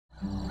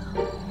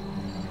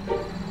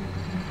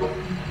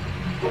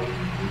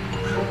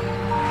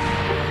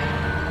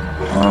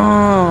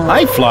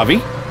Hi, Flavy.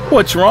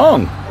 What's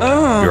wrong?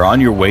 You're on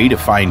your way to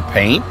find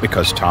paint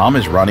because Tom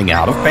is running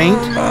out of paint?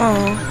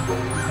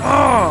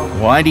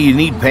 Why do you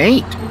need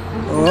paint?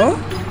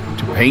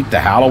 To paint the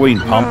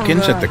Halloween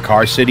pumpkins at the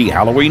Car City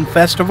Halloween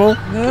Festival?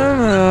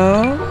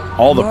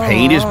 All the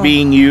paint is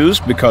being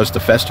used because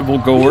the festival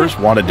goers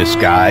want a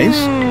disguise?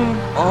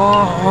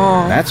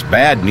 That's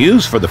bad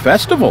news for the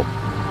festival.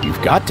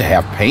 You've got to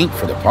have paint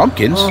for the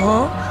pumpkins.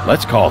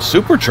 Let's call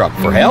Super Truck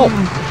for help.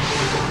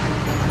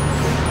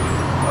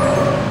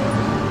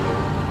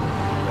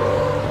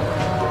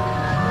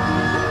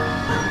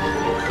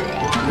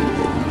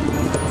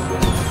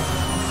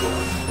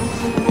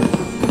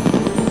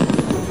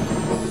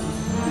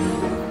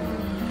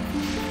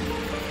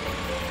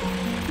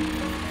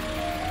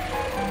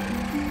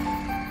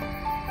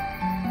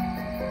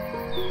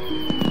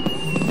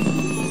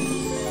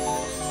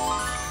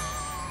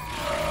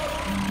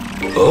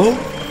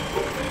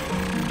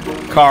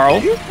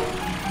 Carl,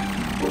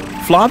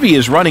 Flavy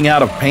is running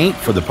out of paint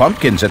for the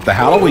pumpkins at the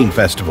Halloween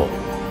Festival,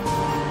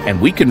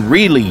 and we can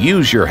really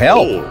use your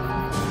help.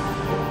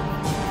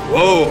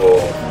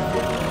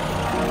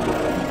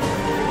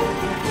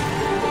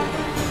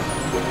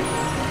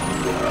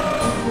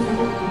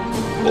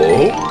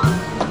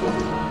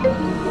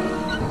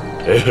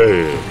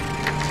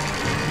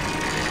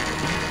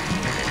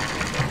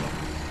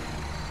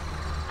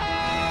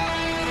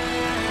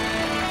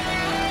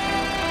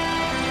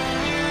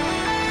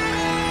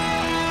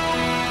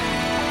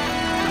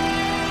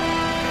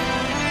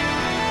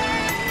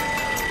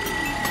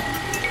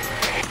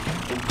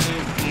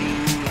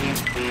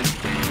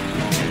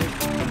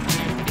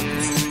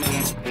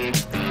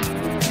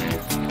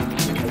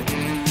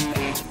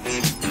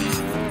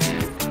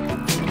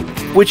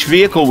 Which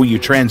vehicle will you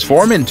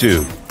transform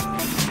into?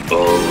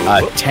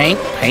 A tank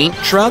paint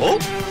truck?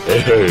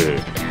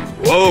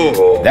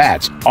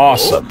 That's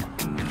awesome.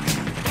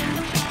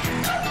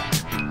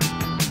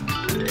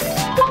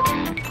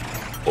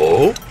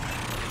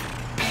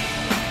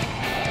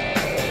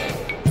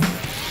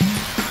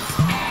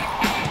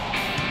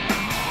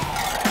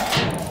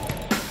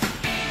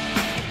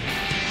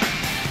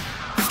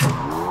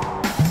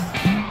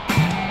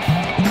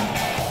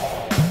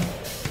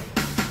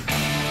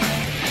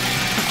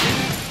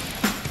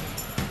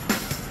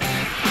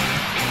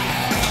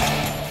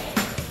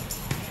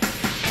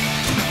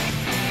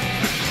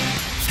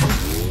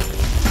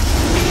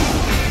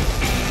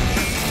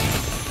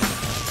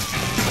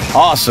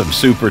 Awesome,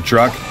 Super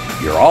Truck.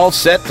 You're all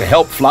set to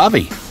help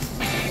Flavy.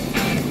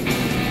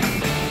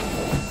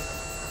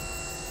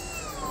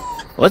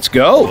 Let's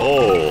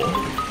go.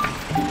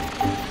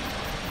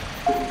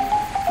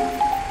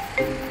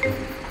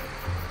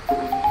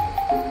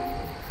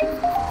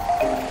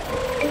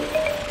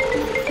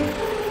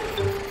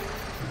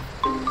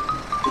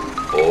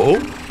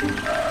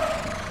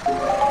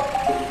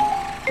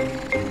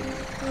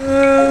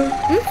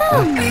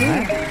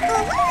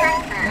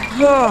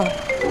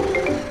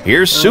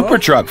 Here's Super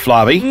Truck,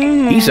 Flavy.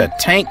 He's a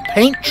tank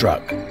paint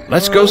truck.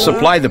 Let's go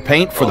supply the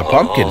paint for the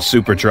pumpkins,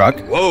 Super Truck.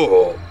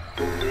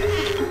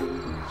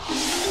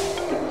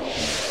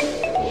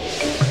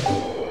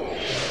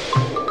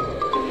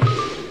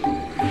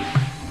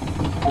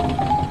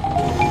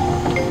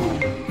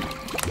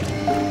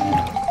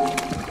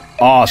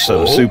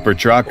 Awesome, Super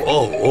Truck.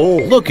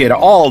 Look at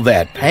all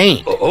that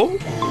paint.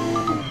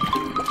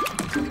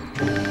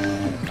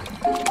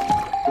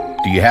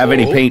 Do you have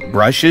any paint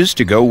brushes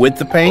to go with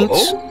the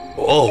paints?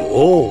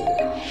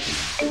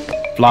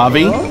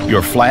 Flavy,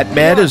 your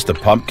flatbed is the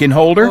pumpkin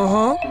holder?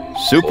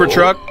 Super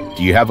Truck,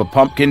 do you have a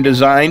pumpkin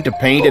design to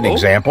paint an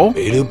example?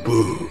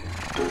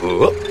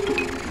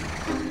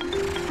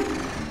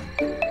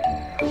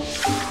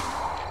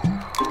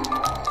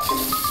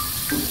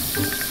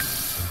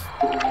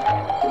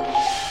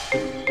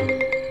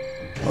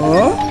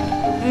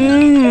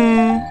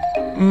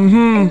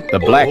 The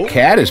black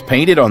cat is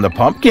painted on the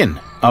pumpkin.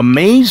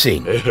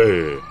 Amazing.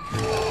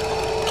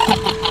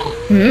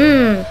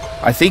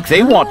 I think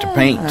they want to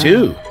paint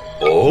too.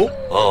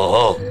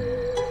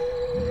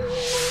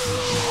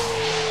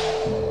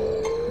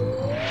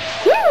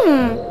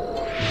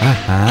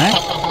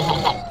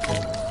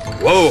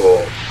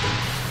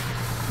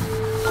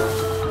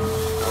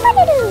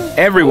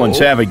 Everyone's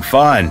having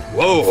fun.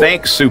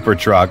 Thanks, Super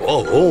Truck.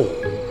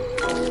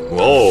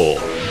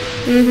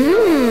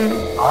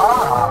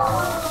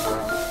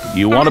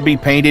 You want to be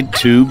painted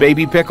too,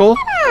 Baby Pickle?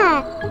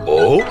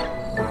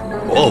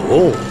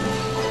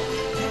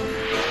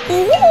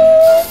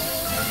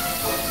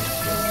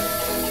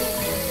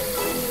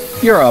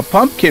 You're a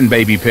pumpkin,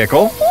 Baby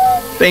Pickle.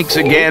 Thanks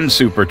again,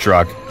 Super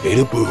Truck.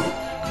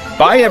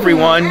 Bye,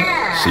 everyone.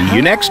 See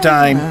you next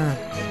time.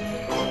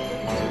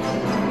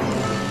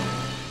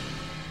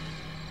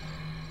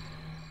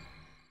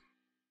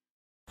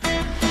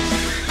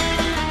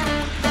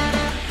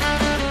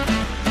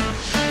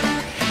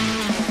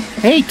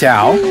 Hey,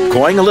 Tao,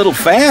 going a little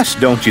fast,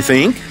 don't you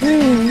think?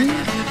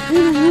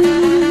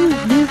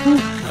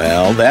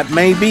 Well, that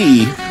may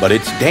be, but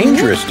it's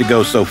dangerous to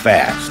go so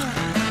fast.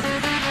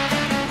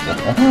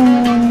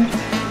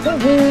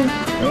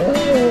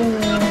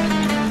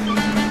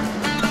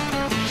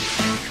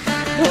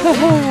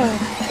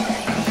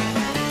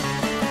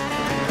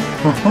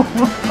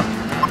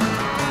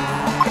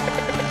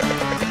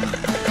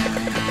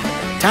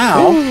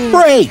 Tao,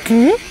 break!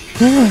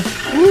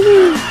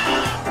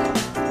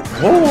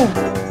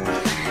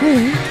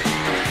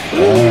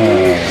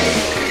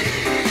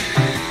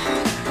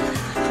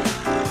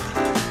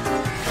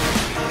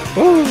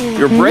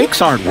 Your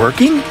brakes aren't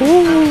working?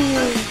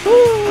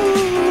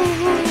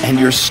 And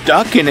you're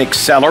stuck in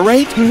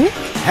accelerate?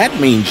 That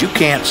means you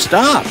can't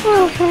stop.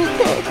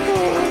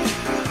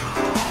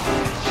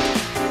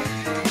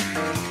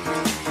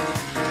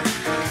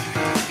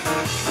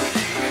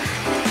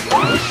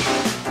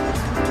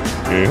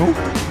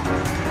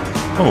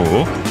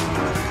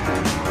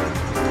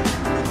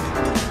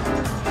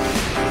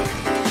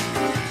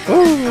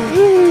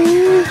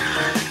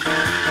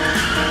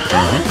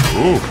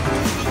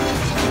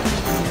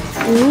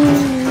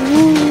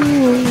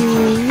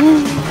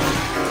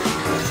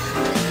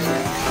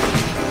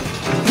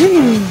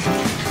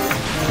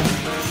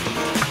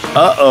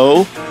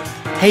 Uh-oh.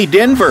 Hey,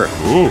 Denver,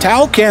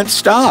 Tao can't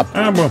stop.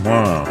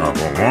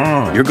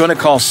 You're gonna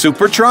call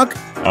Super Truck?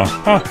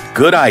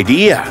 Good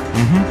idea.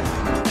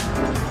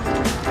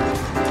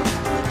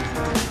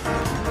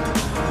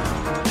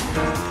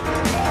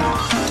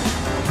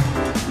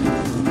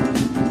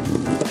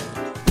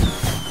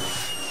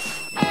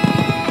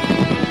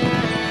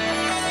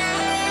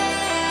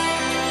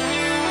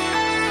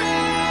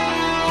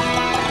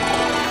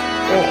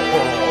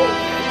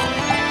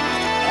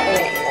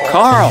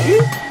 Carl!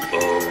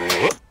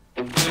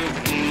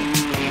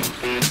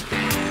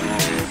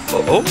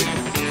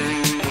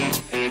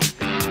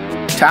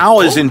 Tao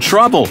is in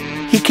trouble.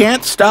 He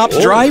can't stop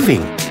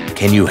driving.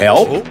 Can you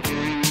help?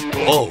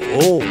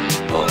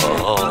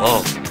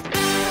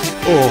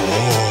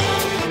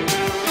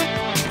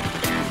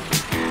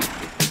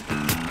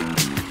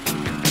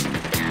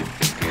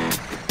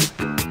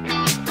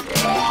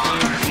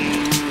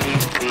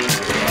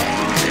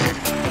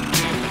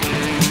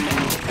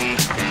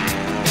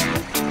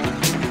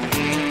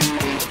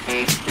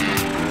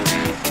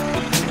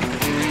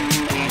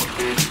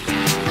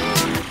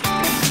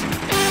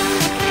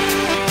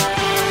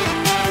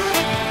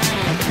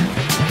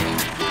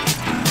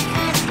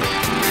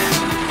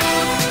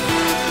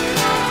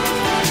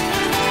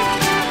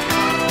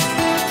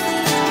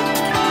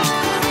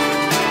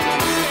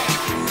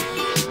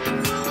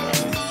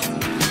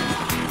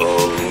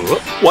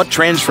 What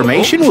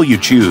transformation will you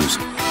choose?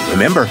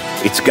 Remember,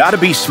 it's got to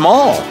be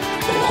small. A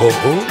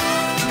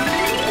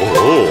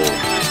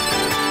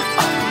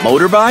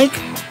motorbike?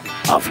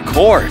 Of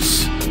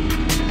course.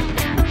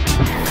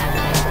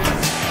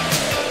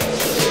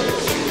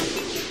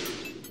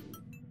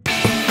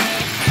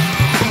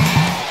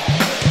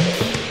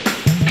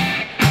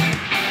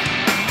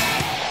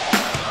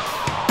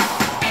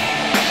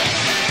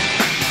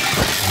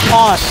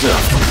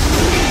 Awesome.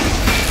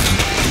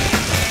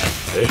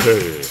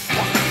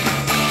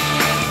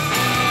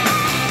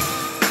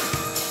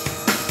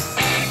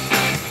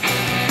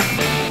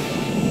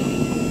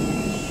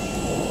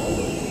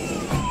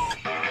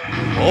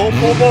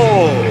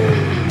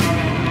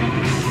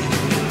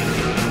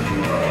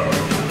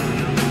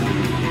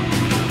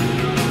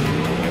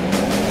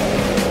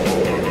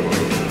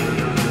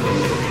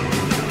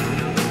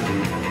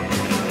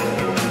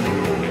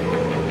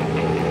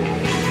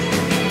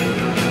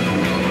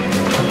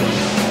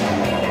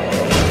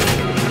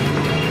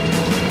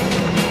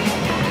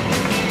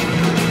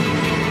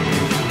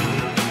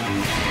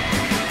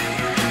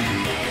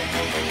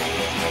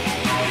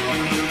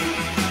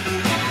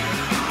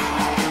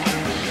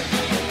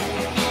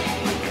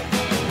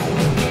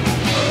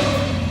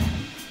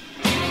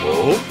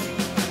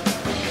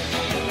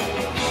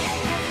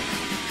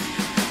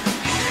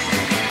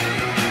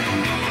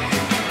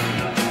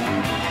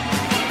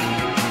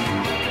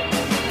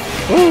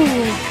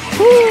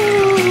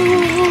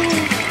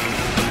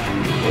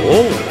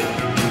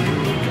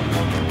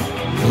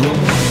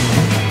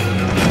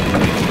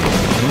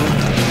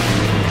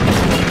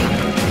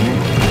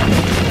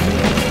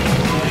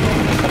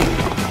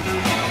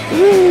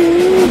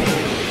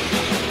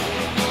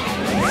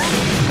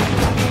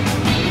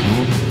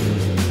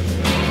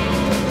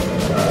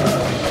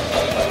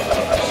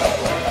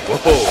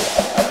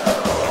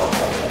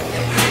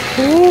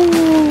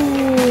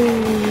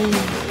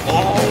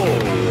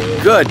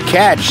 Good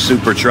catch,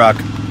 Super Truck.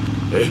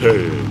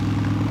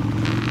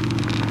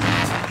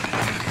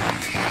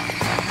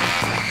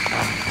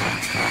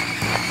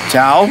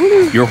 Tao,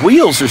 your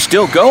wheels are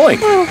still going.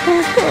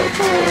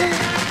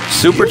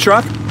 Super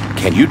Truck,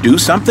 can you do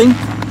something?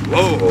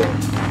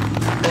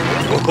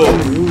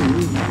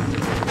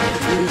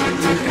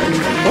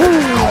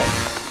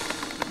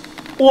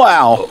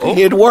 Wow,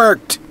 it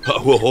worked.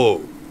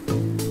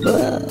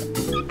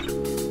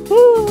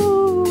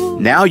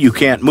 Now you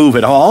can't move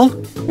at all?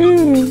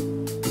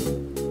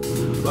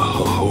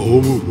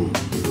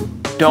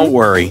 Don't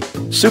worry.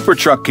 Super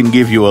Truck can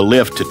give you a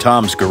lift to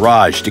Tom's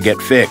garage to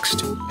get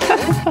fixed.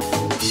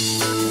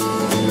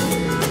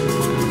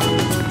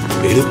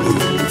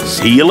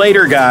 See you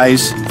later,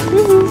 guys.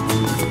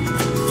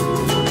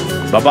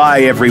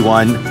 Bye-bye,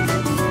 everyone.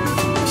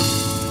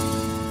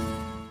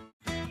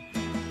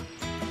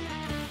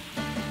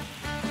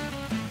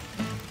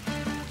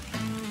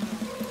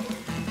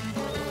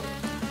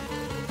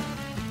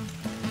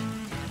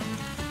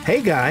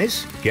 Hey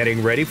guys,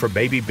 getting ready for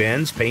Baby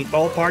Ben's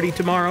paintball party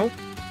tomorrow?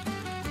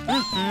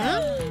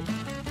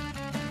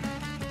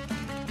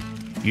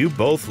 You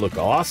both look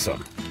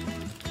awesome.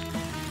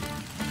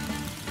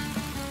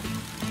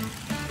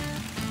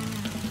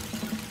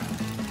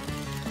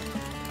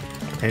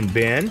 And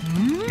Ben,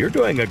 you're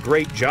doing a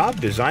great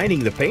job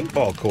designing the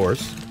paintball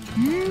course.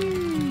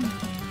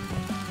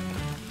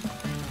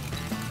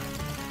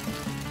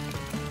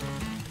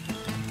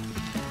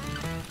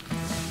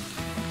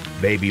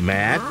 Baby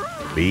Matt,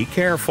 be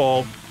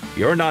careful.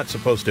 You're not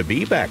supposed to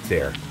be back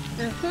there.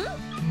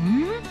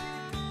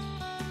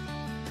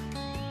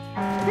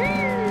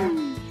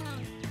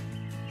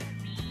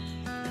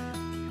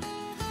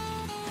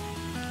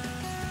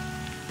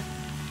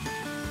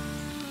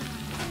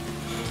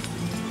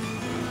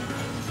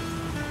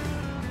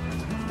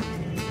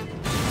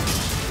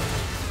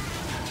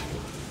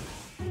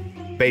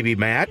 Baby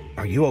Matt,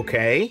 are you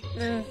okay?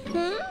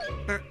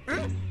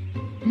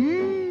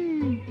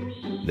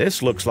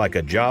 This looks like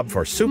a job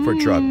for Super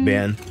Truck,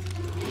 Ben.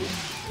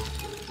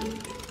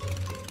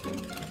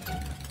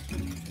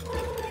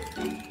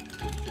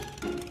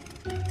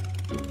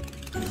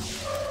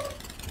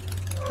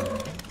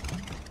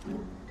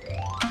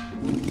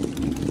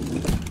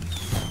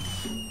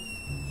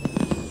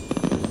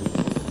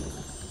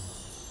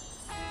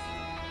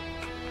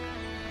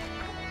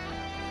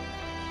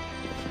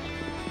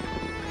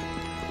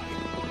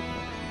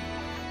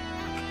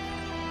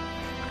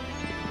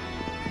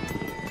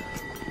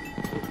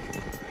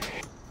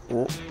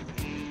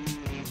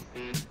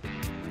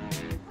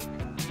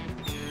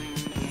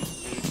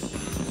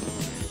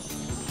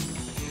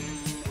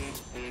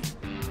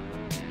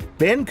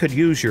 Ben could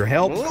use your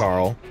help,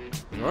 Carl.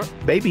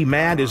 Baby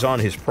Matt is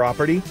on his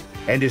property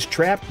and is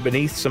trapped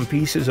beneath some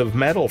pieces of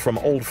metal from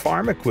old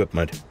farm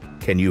equipment.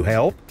 Can you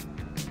help?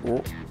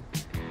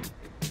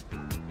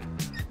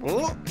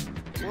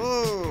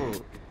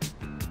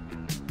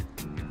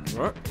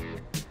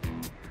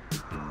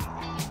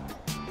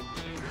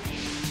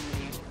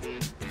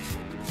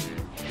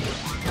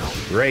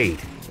 Great.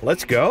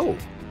 Let's go.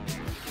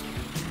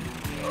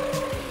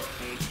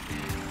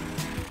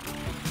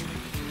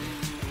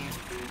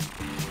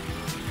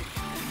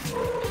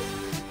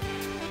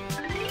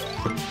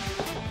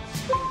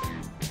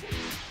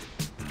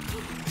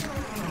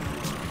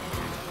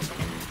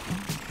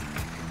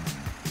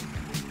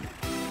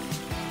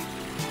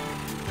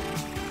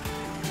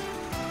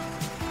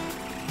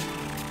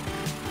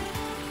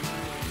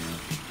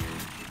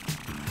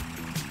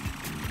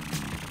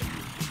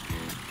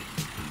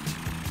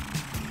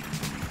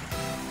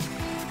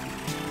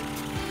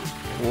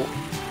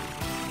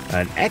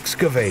 An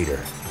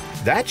excavator.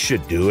 That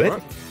should do it.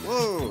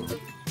 Whoa.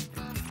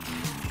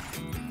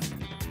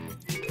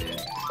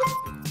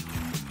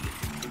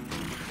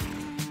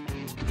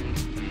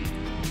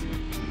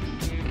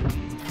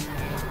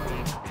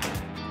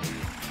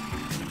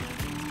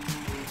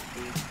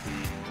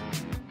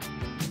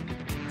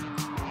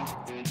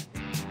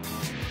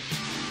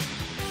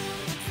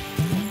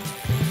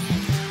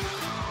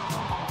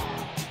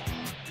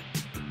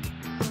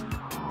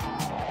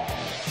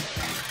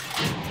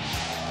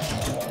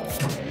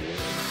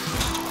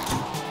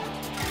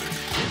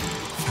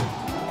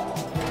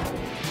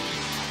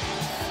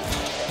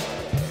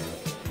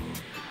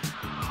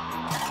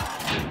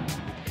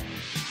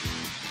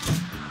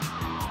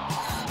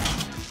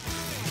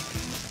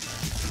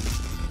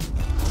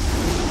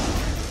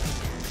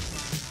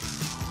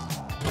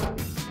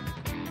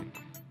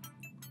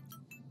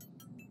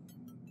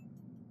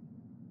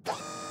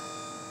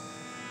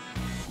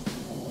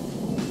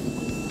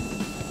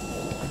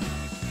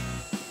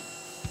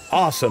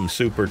 Awesome,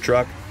 Super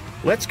Truck.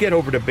 Let's get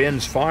over to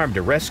Ben's farm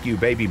to rescue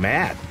Baby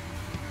Matt.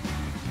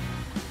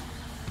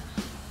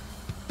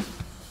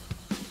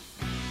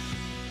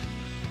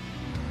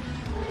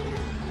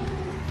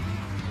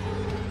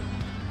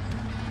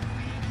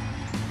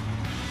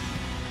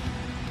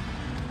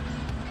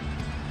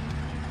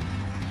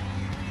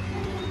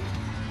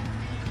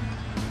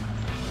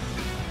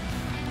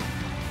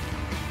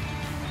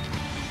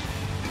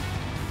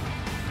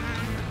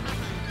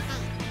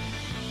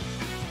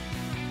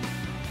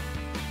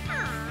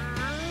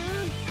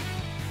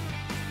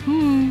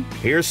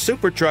 Here's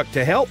Super Truck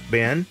to help,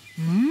 Ben.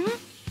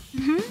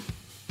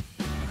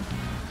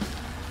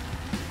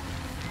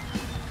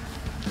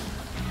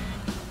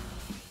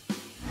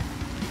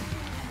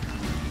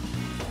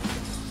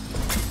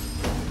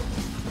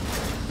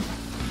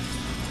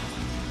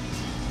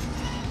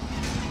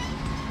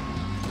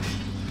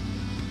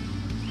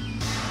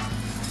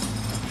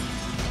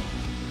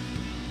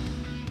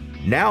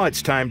 Now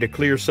it's time to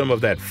clear some of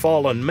that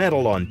fallen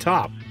metal on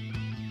top.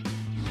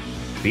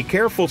 Be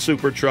careful,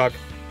 Super Truck.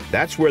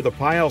 That's where the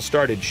pile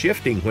started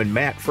shifting when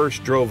Matt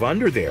first drove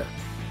under there.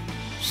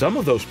 Some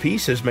of those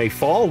pieces may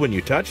fall when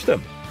you touch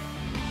them.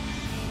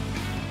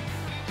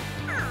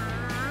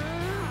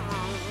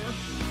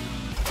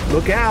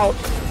 Look out!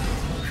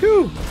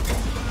 Phew!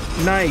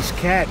 Nice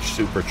catch,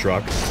 Super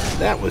Truck.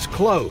 That was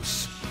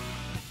close.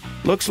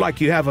 Looks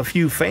like you have a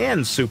few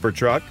fans, Super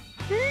Truck.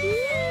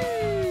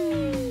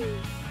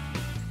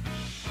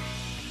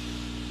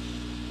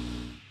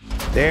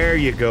 There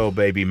you go,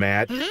 baby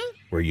Matt.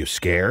 Were you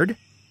scared?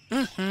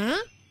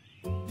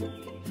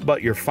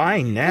 But you're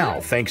fine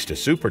now, thanks to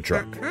Super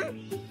Truck.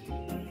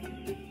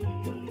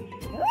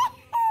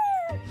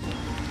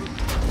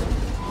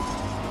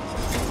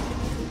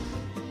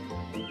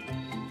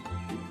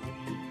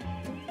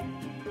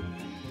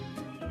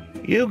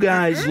 You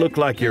guys look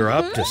like you're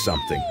up to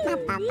something.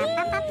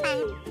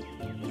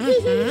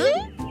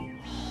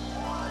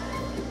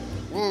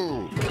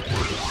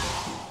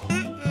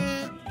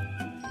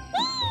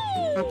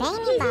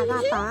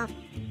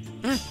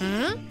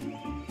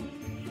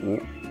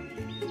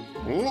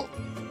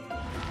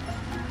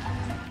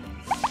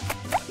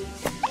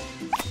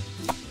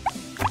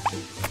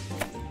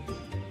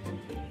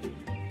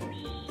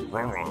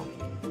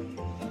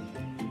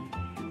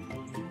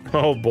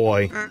 Oh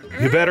boy,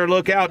 you better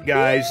look out,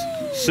 guys.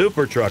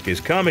 Super Truck is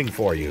coming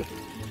for you.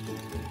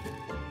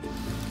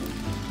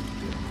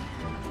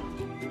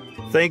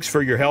 Thanks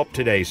for your help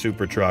today,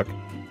 Super Truck.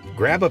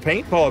 Grab a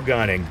paintball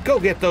gun and go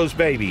get those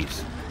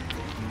babies.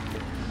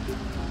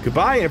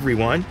 Goodbye,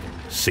 everyone.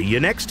 See you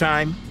next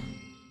time.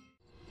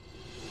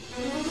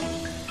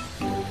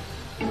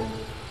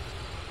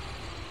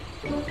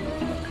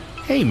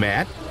 Hey,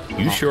 Matt.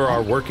 You sure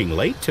are working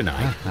late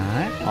tonight.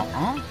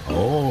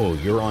 Oh,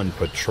 you're on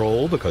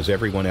patrol because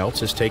everyone else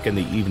has taken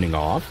the evening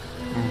off?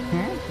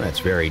 That's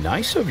very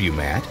nice of you,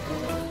 Matt.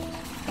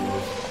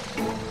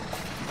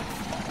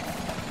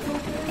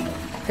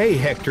 Hey,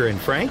 Hector and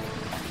Frank.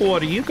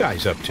 What are you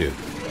guys up to?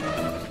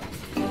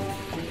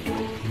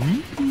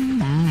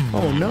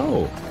 Oh,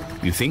 no.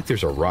 You think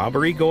there's a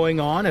robbery going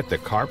on at the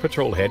Car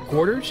Patrol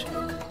headquarters?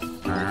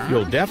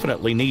 You'll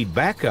definitely need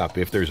backup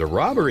if there's a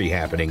robbery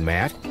happening,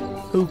 Matt.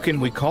 Who can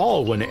we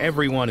call when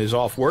everyone is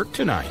off work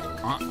tonight?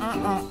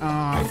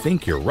 I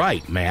think you're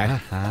right, Matt.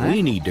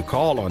 We need to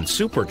call on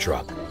Super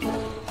Truck.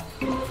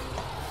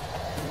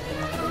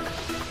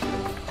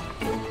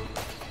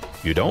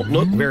 You don't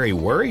look very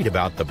worried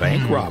about the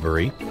bank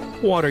robbery.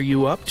 What are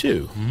you up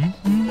to?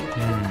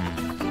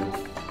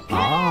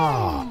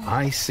 Ah,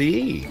 I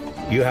see.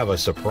 You have a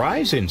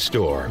surprise in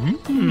store.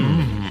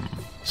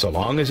 So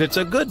long as it's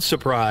a good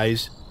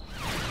surprise.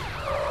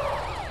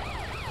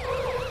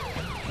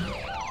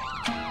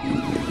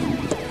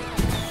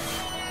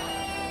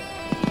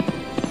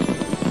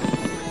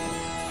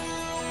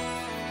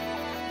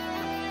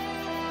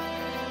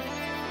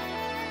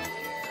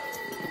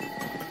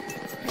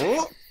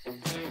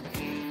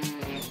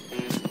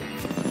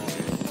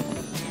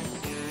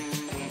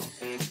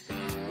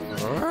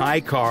 Hi,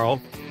 Carl.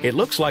 It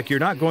looks like you're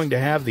not going to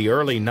have the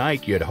early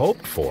night you'd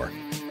hoped for.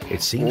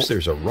 It seems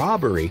there's a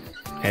robbery,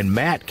 and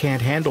Matt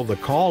can't handle the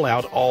call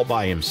out all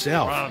by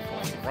himself.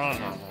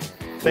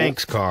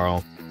 Thanks,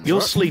 Carl. You'll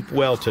sleep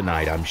well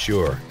tonight, I'm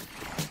sure.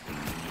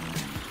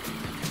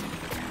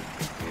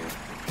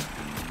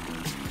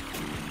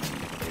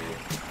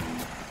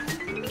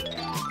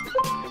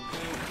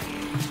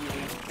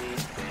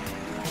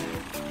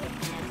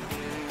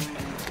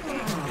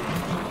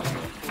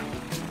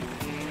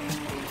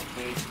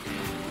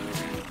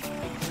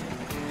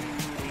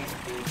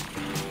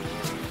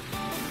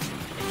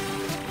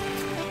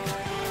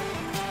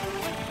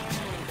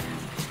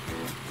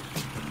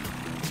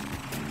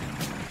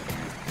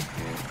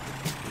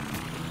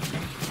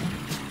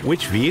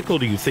 Which vehicle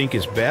do you think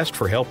is best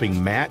for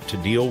helping Matt to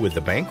deal with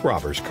the bank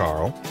robbers,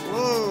 Carl?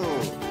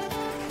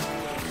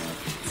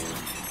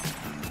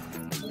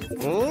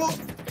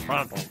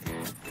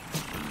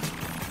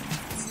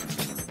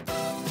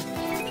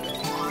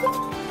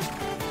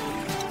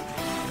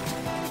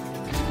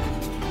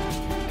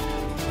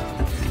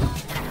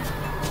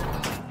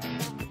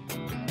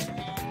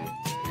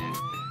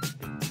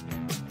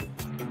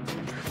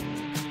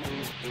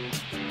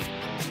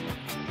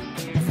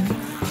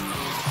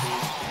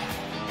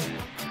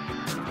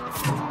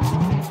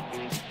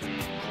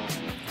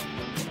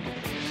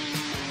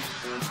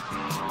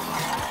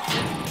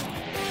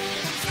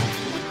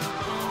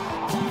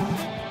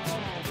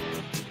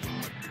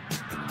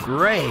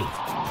 Great!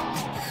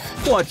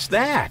 What's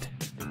that?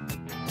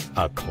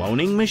 A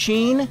cloning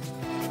machine?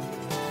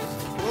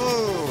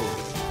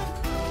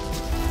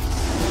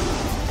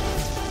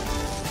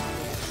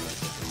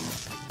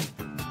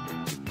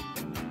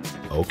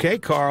 Okay,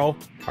 Carl.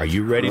 Are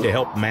you ready to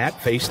help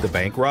Matt face the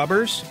bank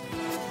robbers?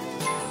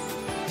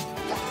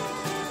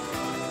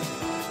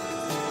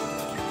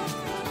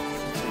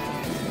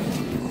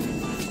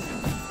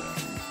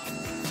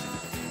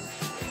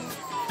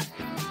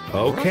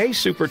 Okay,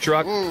 Super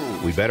Truck.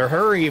 We better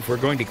hurry if we're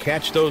going to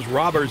catch those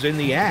robbers in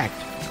the act.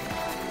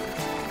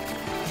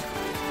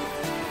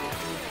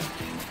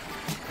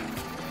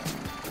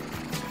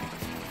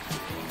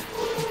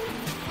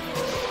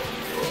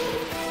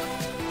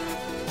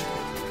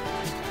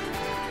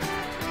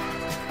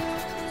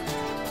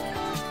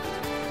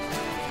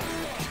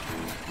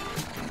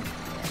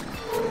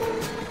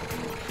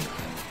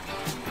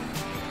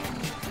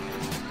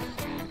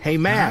 Hey,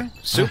 Matt,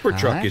 Super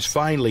Truck is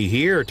finally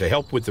here to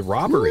help with the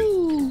robbery.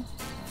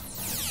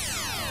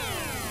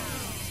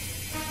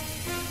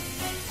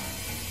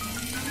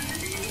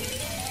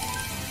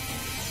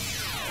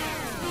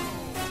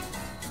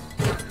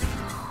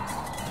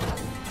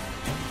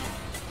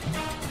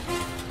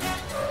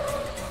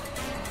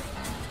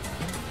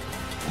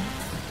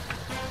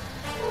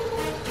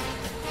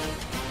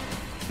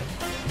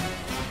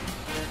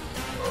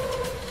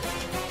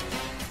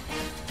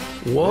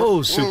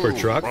 Whoa, Super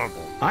Truck.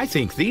 I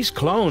think these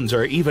clones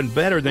are even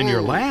better than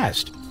your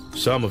last.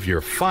 Some of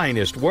your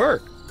finest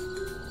work.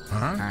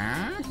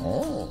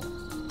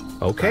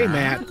 Okay,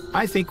 Matt,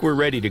 I think we're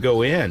ready to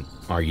go in.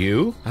 Are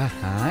you?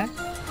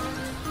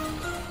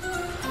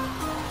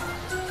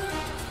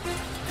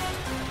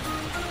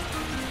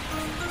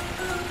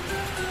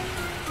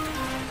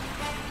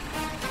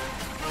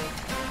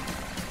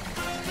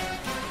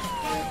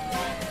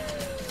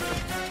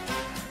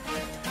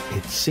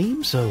 It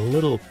seems a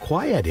little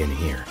quiet in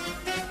here.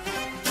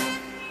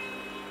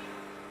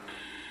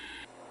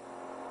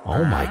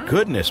 Oh my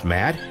goodness,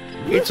 Matt.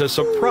 It's a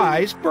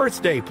surprise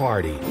birthday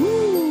party.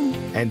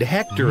 And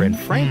Hector and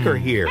Frank are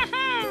here.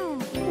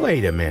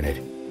 Wait a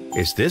minute.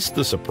 Is this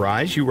the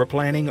surprise you were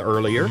planning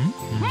earlier?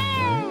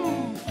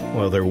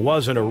 Well, there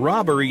wasn't a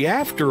robbery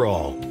after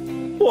all.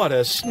 What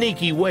a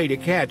sneaky way to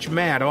catch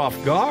Matt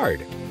off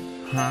guard.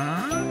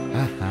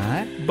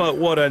 But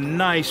what a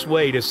nice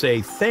way to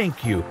say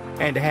thank you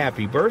and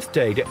happy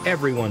birthday to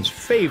everyone's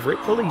favorite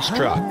police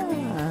truck.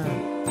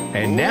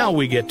 And now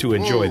we get to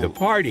enjoy the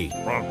party.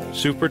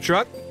 Super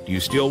Truck, do you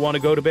still want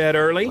to go to bed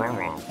early?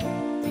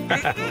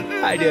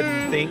 I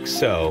didn't think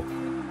so.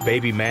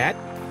 Baby Matt,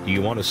 do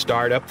you want to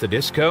start up the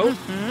disco?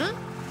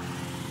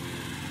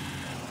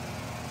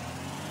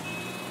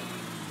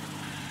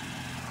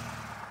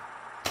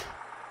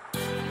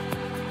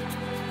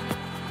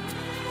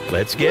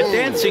 Let's get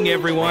dancing,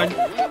 everyone.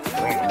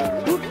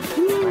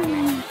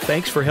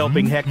 Thanks for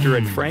helping Hector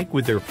and Frank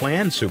with their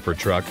plan, Super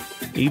Truck,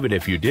 even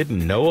if you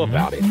didn't know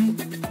about it.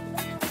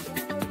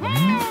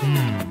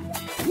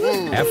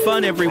 Have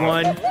fun,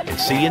 everyone, and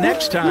see you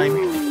next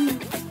time.